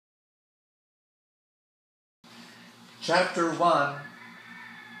Chapter 1,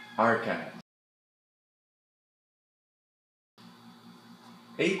 Arcad.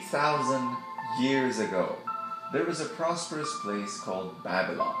 8,000 years ago, there was a prosperous place called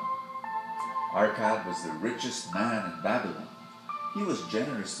Babylon. Arcad was the richest man in Babylon. He was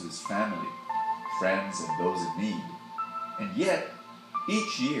generous to his family, friends, and those in need. And yet,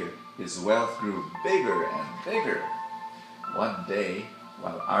 each year, his wealth grew bigger and bigger. One day,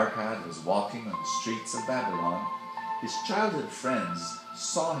 while Arcad was walking on the streets of Babylon, his childhood friends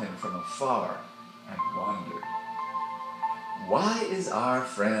saw him from afar and wondered, "Why is our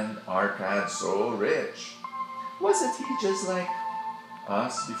friend Arcad so rich? Wasn't he just like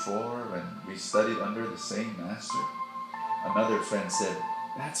us before when we studied under the same master?" Another friend said,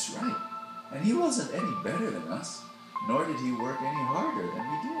 "That's right, and he wasn't any better than us, nor did he work any harder than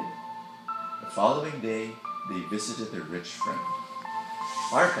we did." The following day, they visited their rich friend.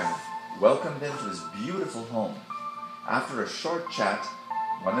 Arcad welcomed them to his beautiful home. After a short chat,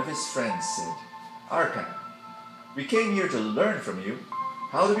 one of his friends said, "Arcad, we came here to learn from you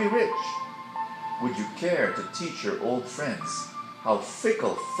how to be rich. Would you care to teach your old friends how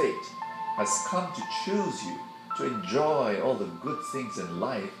fickle fate has come to choose you to enjoy all the good things in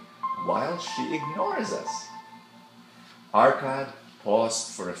life while she ignores us?" Arcad paused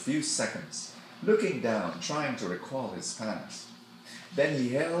for a few seconds, looking down, trying to recall his past. Then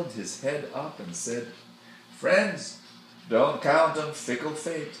he held his head up and said, "Friends, don't count on fickle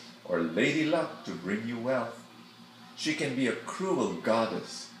fate or lady luck to bring you wealth. She can be a cruel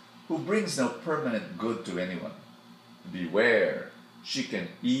goddess who brings no permanent good to anyone. Beware, she can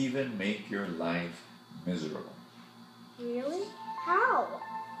even make your life miserable." "Really? How?"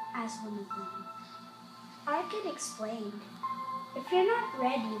 asked one of them. Arcad explained, "If you're not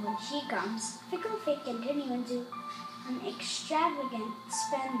ready when she comes, fickle fate can turn you into an extravagant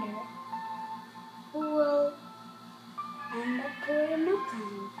spender who will end up poor in no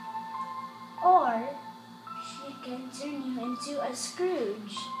time. Or she can turn you into a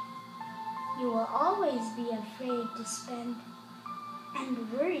Scrooge. You will always be afraid to spend and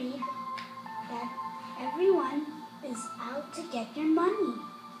worried that everyone is out to get your money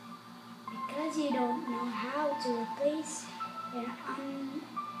because you don't know how to replace your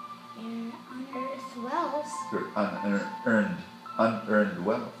unearthed wealth." Your unearned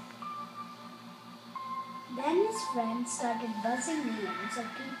wealth. Then his friends started buzzing names of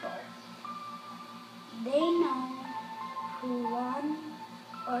people they know who won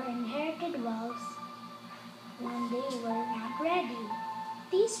or inherited wealth when they were not ready.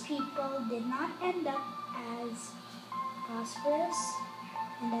 These people did not end up as prosperous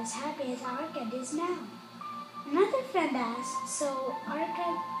and as happy as Arcad is now. Another friend asked, "So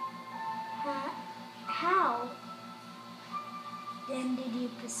Arcad, how then did you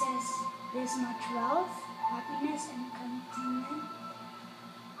possess this much wealth, happiness, and contentment?"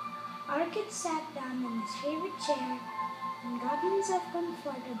 Arcad sat down in his favorite chair and got himself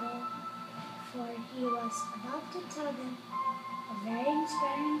comfortable, for he was about to tell them a very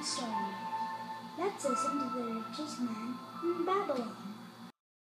inspiring story. Let's listen to the richest man in Babylon.